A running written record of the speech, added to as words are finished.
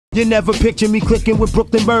You never picture me clicking with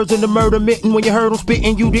Brooklyn birds in the murder mitten. When you heard them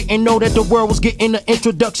spitting, you didn't know that the world was getting an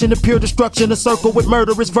introduction to pure destruction. A circle with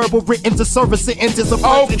murderous verbal written to service sentences of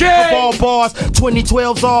all bars.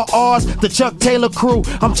 2012's all ours. The Chuck Taylor crew,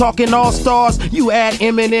 I'm talking all stars. You add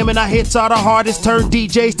Eminem and I hits are the hardest. Turn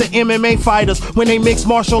DJs to MMA fighters when they mix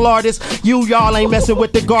martial artists. Y'all ain't messing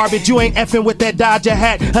with the garbage. You ain't effing with that Dodger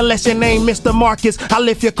hat unless your name Mr. Marcus. I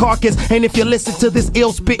lift your carcass, and if you listen to this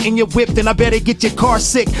ill spit in your whip, then I better get your car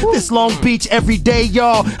sick. This Long Beach every day,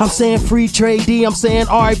 y'all. I'm saying free trade D, I'm saying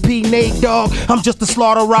R.I.P. Nate Dogg. I'm just a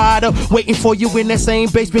slaughter rider, waiting for you in that same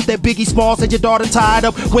basement that Biggie Smalls had your daughter tied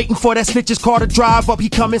up. Waiting for that snitch's car to drive up. He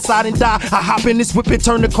come inside and die. I hop in this whip and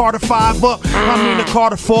turn the car to 5 up. I mean the car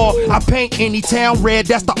to 4. I paint any town red,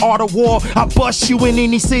 that's the art of war. I bust you in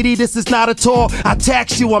any city, this is not a tour. I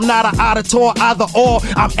tax you, I'm not an auditor, either or.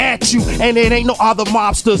 I'm at you, and it ain't no other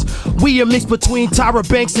mobsters. We a mix between Tyra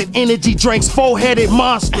Banks and energy drinks, 4-headed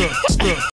monster.